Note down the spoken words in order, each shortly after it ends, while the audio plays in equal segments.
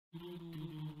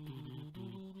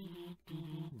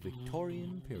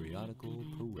Victorian Periodical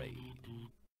Parade.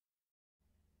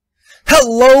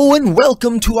 Hello and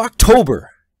welcome to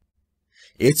October.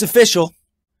 It's official.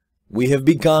 We have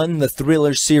begun the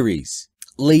thriller series.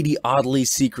 Lady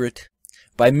Audley's Secret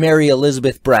by Mary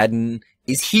Elizabeth Braddon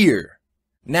is here.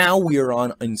 Now we are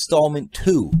on installment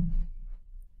 2.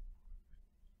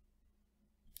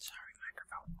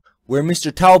 Where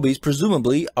Mr. Talboys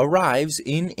presumably arrives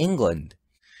in England.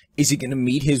 Is he going to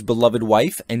meet his beloved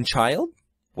wife and child?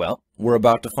 Well, we're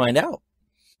about to find out.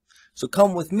 So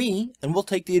come with me, and we'll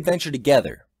take the adventure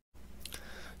together.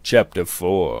 Chapter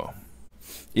 4.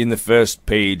 In the first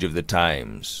page of the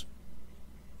Times.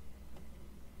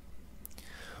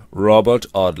 Robert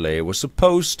Audley was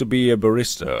supposed to be a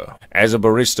barrister. As a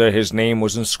barrister, his name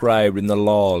was inscribed in the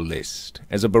law list.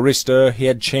 As a barrister, he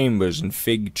had chambers in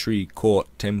Fig Tree Court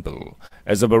Temple.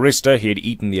 As a barrister, he had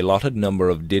eaten the allotted number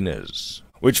of dinners,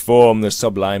 which form the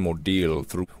sublime ordeal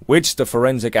through which the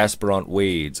forensic aspirant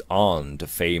wades on to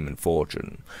fame and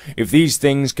fortune. If these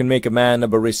things can make a man a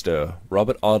barrister,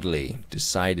 Robert Audley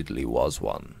decidedly was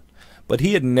one. But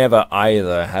he had never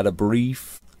either had a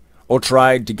brief, or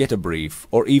tried to get a brief,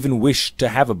 or even wished to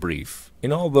have a brief,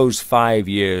 in all those 5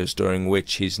 years during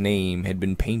which his name had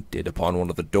been painted upon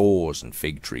one of the doors in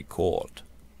Fig Tree Court.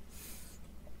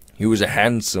 He was a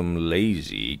handsome,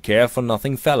 lazy,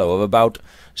 care-for-nothing fellow of about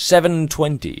 27,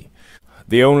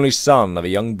 the only son of a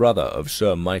young brother of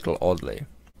Sir Michael Audley.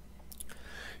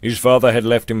 His father had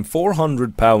left him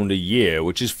 £400 a year,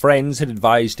 which his friends had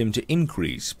advised him to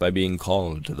increase by being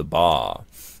called to the bar,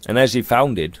 and as he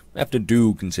found it, after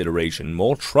due consideration,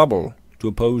 more trouble to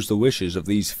oppose the wishes of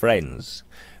these friends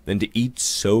than to eat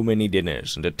so many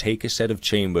dinners and to take a set of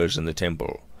chambers in the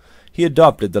Temple, he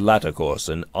adopted the latter course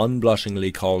and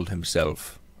unblushingly called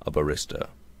himself a barrister.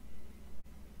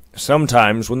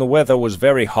 Sometimes, when the weather was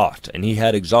very hot, and he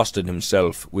had exhausted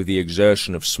himself with the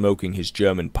exertion of smoking his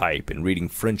German pipe and reading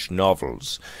French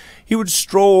novels, he would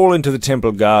stroll into the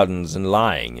Temple gardens, and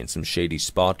lying in some shady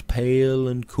spot, pale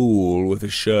and cool, with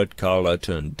his shirt collar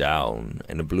turned down,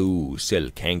 and a blue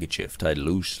silk handkerchief tied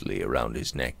loosely around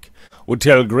his neck, would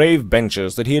tell grave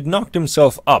benchers that he had knocked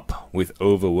himself up with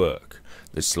overwork.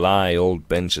 The sly old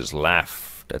benchers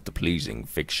laughed at the pleasing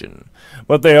fiction,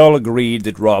 but they all agreed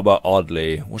that Robert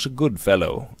Audley was a good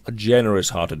fellow, a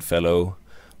generous-hearted fellow,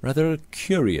 rather a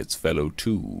curious fellow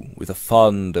too, with a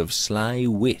fund of sly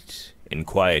wit and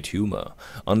quiet humour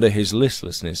under his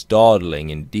listlessness, dawdling,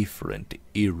 indifferent,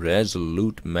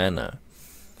 irresolute manner.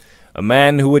 A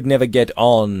man who would never get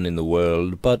on in the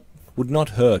world, but would not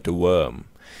hurt a worm.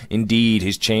 Indeed,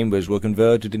 his chambers were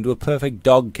converted into a perfect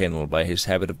dog-kennel by his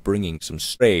habit of bringing some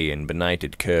stray and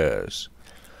benighted curs,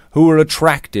 who were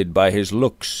attracted by his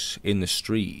looks in the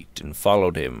street, and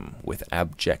followed him with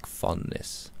abject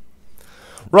fondness.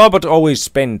 Robert always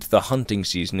spent the hunting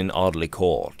season in Audley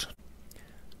Court.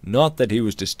 Not that he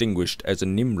was distinguished as a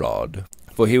Nimrod,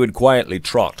 for he would quietly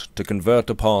trot to convert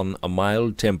upon a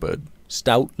mild-tempered,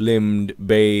 stout-limbed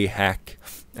bay hack,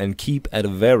 and keep at a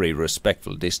very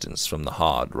respectful distance from the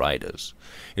hard riders,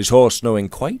 his horse knowing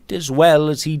quite as well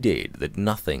as he did that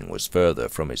nothing was further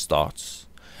from his thoughts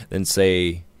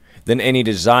than any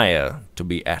desire to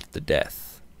be at the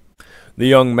death. The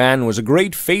young man was a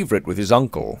great favourite with his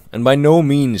uncle, and by no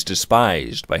means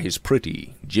despised by his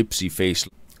pretty, gypsy-faced,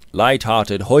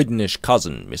 light-hearted, hoydenish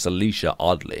cousin, Miss Alicia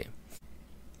Audley.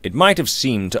 It might have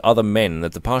seemed to other men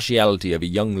that the partiality of a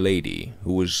young lady,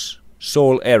 who was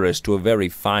sole heiress to a very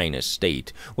fine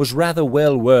estate, was rather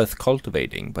well worth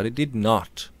cultivating, but it did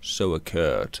not so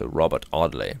occur to Robert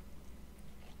Audley.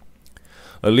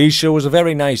 Alicia was a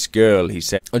very nice girl, he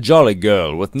said, a jolly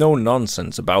girl with no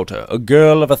nonsense about her, a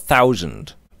girl of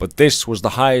 1,000. But this was the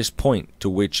highest point to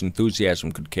which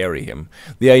enthusiasm could carry him.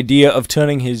 The idea of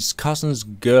turning his cousin's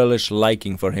girlish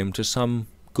liking for him to some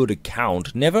good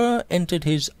account never entered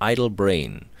his idle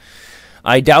brain.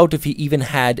 I doubt if he even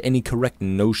had any correct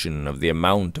notion of the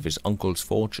amount of his uncle's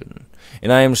fortune,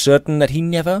 and I am certain that he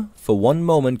never for one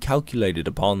moment calculated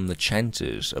upon the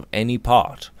chances of any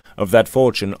part of that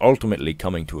fortune ultimately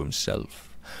coming to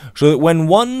himself. So that when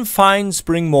one fine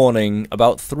spring morning,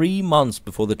 about 3 months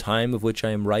before the time of which I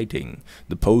am writing,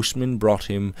 the postman brought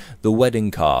him the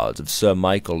wedding cards of Sir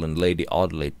Michael and Lady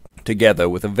Audley, together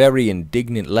with a very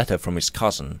indignant letter from his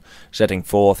cousin, setting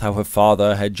forth how her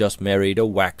father had just married a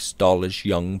wax-dollish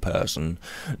young person,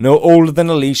 no older than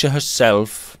Alicia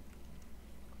herself,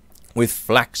 with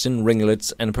flaxen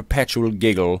ringlets and a perpetual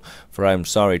giggle, for I am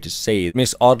sorry to say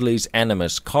Miss Audley's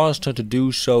animus caused her to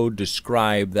do so,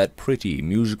 describe that pretty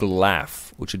musical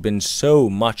laugh which had been so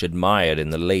much admired in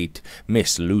the late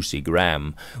Miss Lucy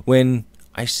Graham. When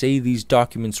I say these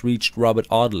documents reached Robert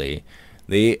Audley,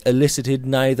 they elicited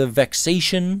neither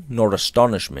vexation nor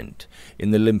astonishment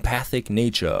in the lymphatic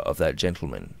nature of that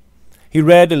gentleman. He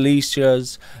read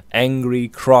Alicia's angry,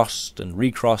 crossed and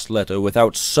recrossed letter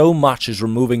without so much as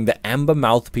removing the amber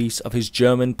mouthpiece of his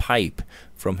German pipe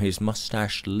from his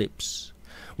mustached lips.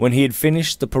 When he had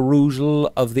finished the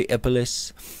perusal of the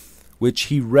epilis, which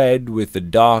he read with the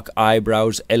dark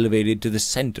eyebrows elevated to the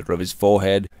centre of his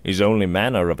forehead, his only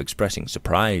manner of expressing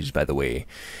surprise, by the way,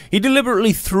 he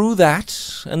deliberately threw that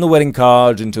and the wedding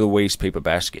cards into the waste-paper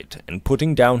basket, and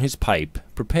putting down his pipe,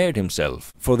 prepared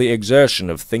himself for the exertion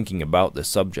of thinking about the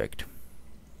subject.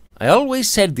 "I always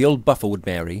said the old buffer would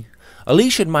marry.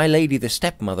 Alicia and my lady the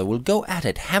stepmother will go at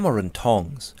it hammer and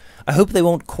tongs. I hope they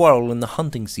won't quarrel in the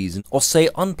hunting season, or say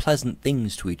unpleasant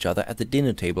things to each other at the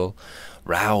dinner table.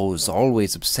 Rows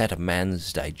always upset a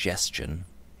man's digestion."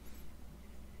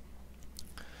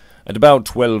 At about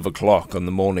 12 o'clock on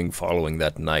the morning following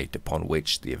that night upon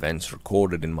which the events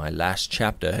recorded in my last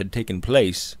chapter had taken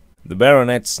place, the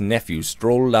baronet's nephew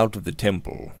strolled out of the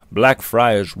Temple,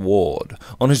 Blackfriars Ward,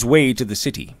 on his way to the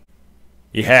city.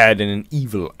 He had in an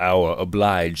evil hour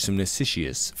obliged some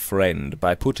necessitous friend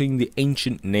by putting the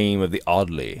ancient name of the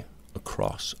Audley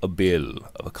across a bill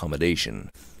of accommodation,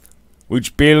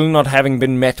 which bill not having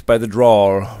been met by the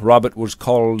drawer, Robert was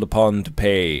called upon to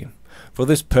pay. For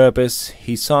this purpose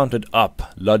he sauntered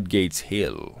up Ludgate's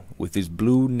Hill, with his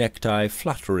blue necktie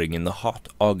fluttering in the hot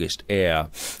August air,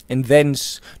 and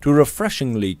thence to a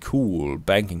refreshingly cool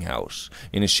banking-house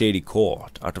in a shady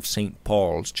court out of St.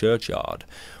 Paul's churchyard,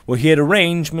 where he had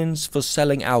arrangements for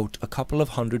selling out a couple of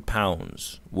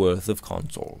 £100 worth of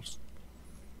consols.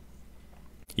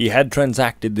 He had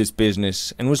transacted this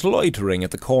business, and was loitering at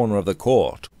the corner of the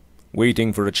court,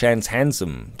 waiting for a chance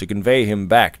hansom to convey him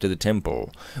back to the Temple,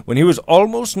 when he was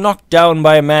almost knocked down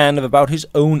by a man of about his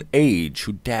own age,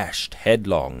 who dashed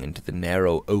headlong into the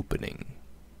narrow opening.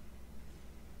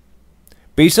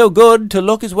 "Be so good to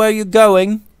look as where you're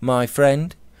going, my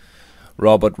friend,"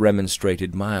 Robert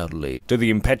remonstrated mildly to the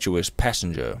impetuous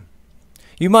passenger.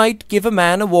 "You might give a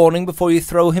man a warning before you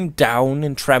throw him down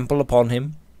and trample upon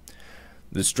him."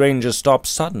 The stranger stopped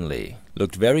suddenly,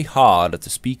 looked very hard at the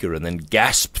speaker, and then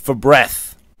gasped for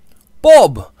breath.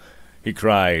 "Bob!" he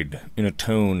cried, in a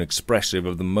tone expressive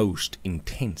of the most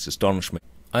intense astonishment.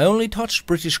 "I only touched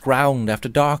British ground after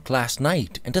dark last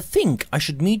night, and to think I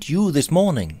should meet you this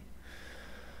morning."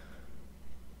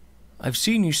 "I've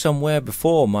seen you somewhere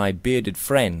before, my bearded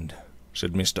friend,"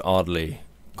 said Mr. Audley,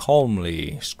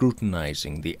 calmly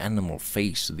scrutinizing the animal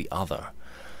face of the other.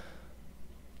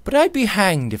 "But I'd be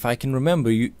hanged if I can remember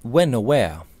you when or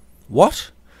where." "What?"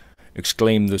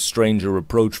 exclaimed the stranger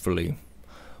reproachfully.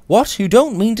 "What, you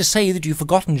don't mean to say that you've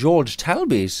forgotten George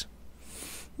Talboys?"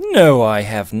 "No, I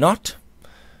have not,"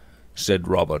 said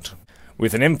Robert,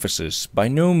 with an emphasis by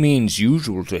no means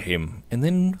usual to him, and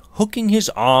then hooking his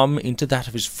arm into that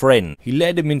of his friend, he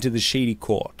led him into the shady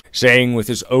court, saying with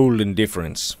his old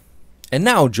indifference, "And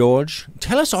now, George,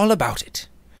 tell us all about it."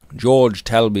 George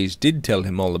Talboys did tell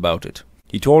him all about it.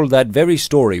 He told that very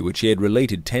story which he had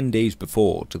related 10 days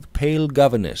before to the pale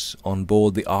governess on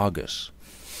board the Argus.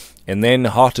 And then,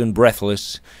 hot and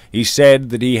breathless, he said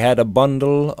that he had a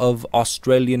bundle of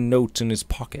Australian notes in his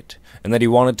pocket, and that he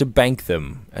wanted to bank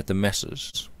them at the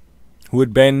Messrs, who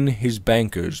had been his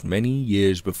bankers many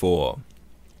years before.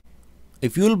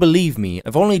 "If you'll believe me,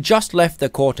 I've only just left their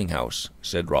courting-house,"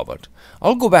 said Robert.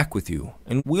 "I'll go back with you,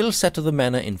 and we'll settle the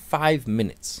manor in 5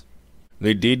 minutes.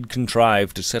 They did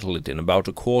contrive to settle it in about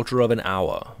a quarter of an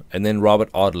hour, and then Robert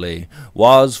Audley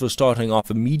was for starting off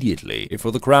immediately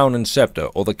for the Crown and Sceptre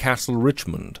or the Castle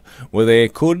Richmond, where they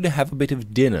could have a bit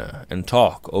of dinner and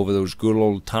talk over those good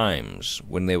old times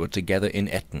when they were together in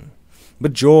Eton.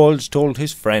 But George told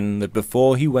his friend that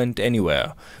before he went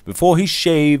anywhere, before he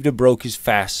shaved or broke his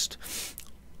fast,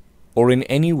 or in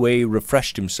any way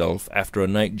refreshed himself after a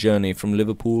night journey from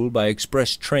Liverpool by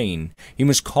express train, he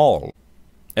must call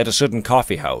at a certain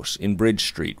coffee-house in Bridge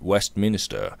Street,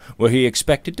 Westminster, where he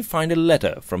expected to find a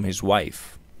letter from his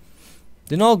wife.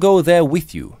 "Then I'll go there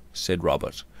with you," said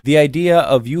Robert. "The idea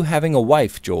of you having a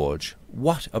wife, George!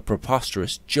 What a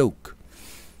preposterous joke!"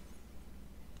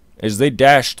 As they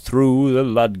dashed through the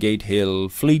Ludgate Hill,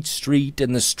 Fleet Street,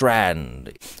 and the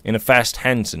Strand, in a fast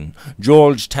hansom,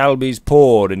 George Talboys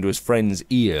poured into his friend's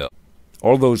ear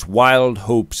all those wild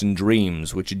hopes and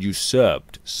dreams which had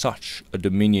usurped such a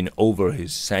dominion over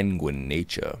his sanguine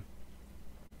nature.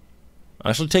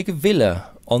 "I shall take a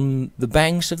villa on the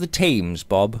banks of the Thames,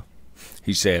 Bob,"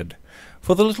 he said,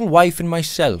 "for the little wife and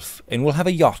myself, and we'll have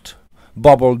a yacht,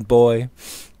 Bob, old boy,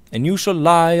 and you shall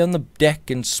lie on the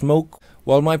deck and smoke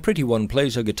while my pretty one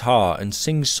plays her guitar and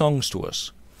sings songs to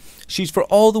us. She's for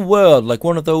all the world like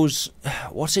one of those,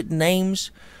 what's it names,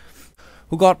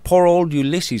 who got poor old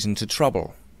Ulysses into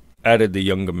trouble," added the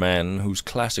younger man, whose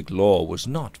classic lore was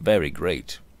not very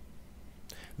great.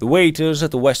 The waiters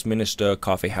at the Westminster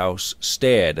coffee-house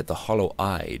stared at the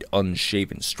hollow-eyed,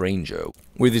 unshaven stranger,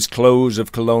 with his clothes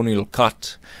of colonial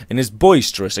cut, and his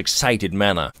boisterous, excited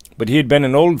manner. But he had been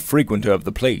an old frequenter of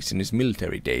the place in his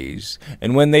military days,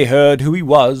 and when they heard who he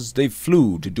was, they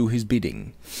flew to do his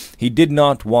bidding. He did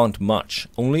not want much,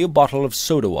 only a bottle of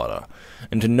soda-water,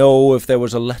 and to know if there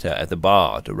was a letter at the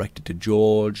bar directed to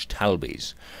George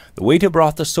Talboys. The waiter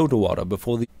brought the soda-water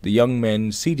before the young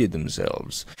men seated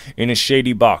themselves in a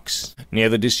shady box near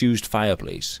the disused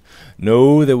fireplace.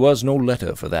 No, there was no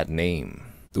letter for that name.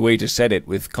 The waiter said it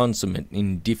with consummate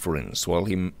indifference while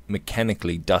he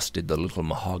mechanically dusted the little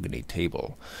mahogany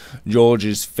table.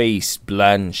 George's face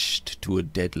blanched to a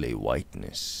deadly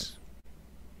whiteness.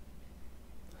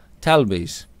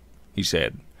 "Talboys," he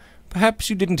said. "Perhaps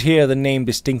you didn't hear the name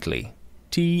distinctly.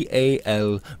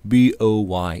 Talboys.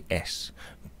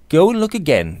 Go and look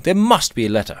again. There must be a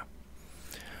letter."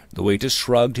 The waiter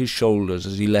shrugged his shoulders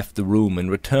as he left the room, and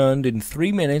returned in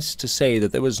 3 minutes to say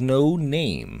that there was no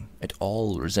name at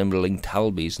all resembling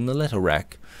Talboys in the letter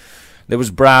rack. There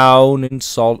was Brown and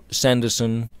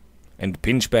Sanderson and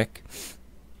Pinchbeck,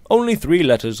 only 3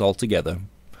 letters altogether.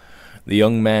 The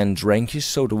young man drank his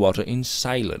soda-water in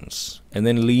silence, and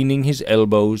then leaning his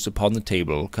elbows upon the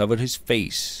table, covered his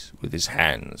face with his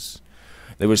hands.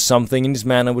 There was something in his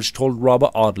manner which told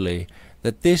Robert Audley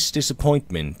that this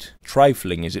disappointment,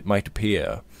 trifling as it might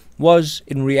appear, was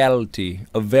in reality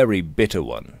a very bitter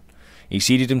one. He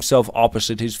seated himself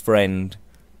opposite his friend,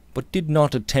 but did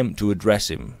not attempt to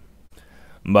address him.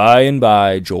 By and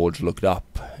by George looked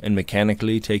up, and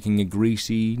mechanically taking a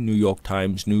greasy New York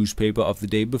Times newspaper of the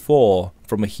day before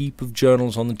from a heap of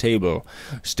journals on the table,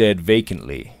 stared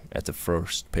vacantly at the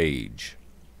first page.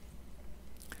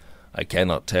 I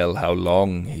cannot tell how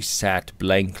long he sat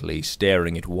blankly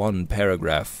staring at one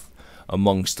paragraph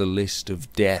amongst a list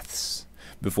of deaths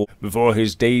before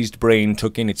his dazed brain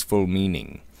took in its full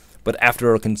meaning. But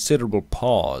after a considerable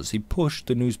pause, he pushed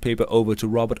the newspaper over to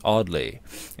Robert Audley,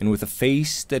 and with a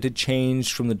face that had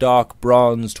changed from the dark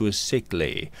bronze to a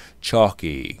sickly,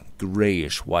 chalky,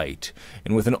 greyish white,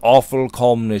 and with an awful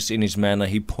calmness in his manner,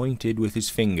 he pointed with his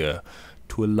finger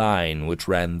to a line which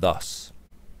ran thus: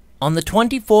 "On the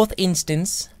 24th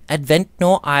instance, at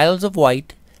Ventnor, Isles of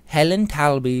Wight, Helen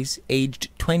Talboys, aged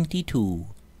 22.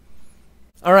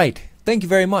 All right. Thank you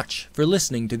very much for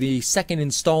listening to the second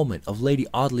installment of Lady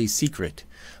Audley's Secret,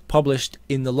 published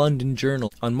in the London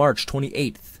Journal on March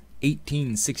 28th,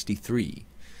 1863.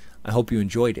 I hope you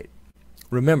enjoyed it.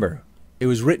 Remember, it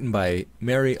was written by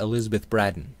Mary Elizabeth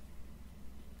Braddon,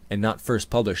 and not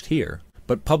first published here,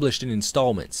 but published in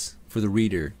installments for the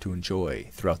reader to enjoy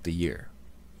throughout the year.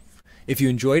 If you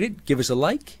enjoyed it, give us a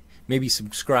like, maybe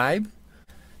subscribe.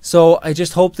 So I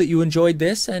just hope that you enjoyed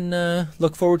this, and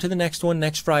look forward to the next one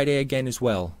next Friday again as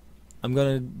well. I'm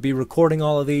going to be recording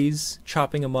all of these,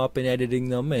 chopping them up and editing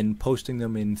them and posting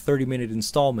them in 30-minute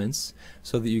installments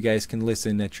so that you guys can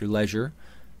listen at your leisure.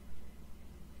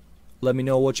 Let me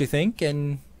know what you think,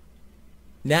 and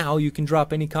now you can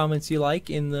drop any comments you like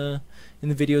in the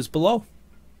videos below.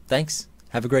 Thanks.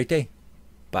 Have a great day.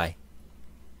 Bye.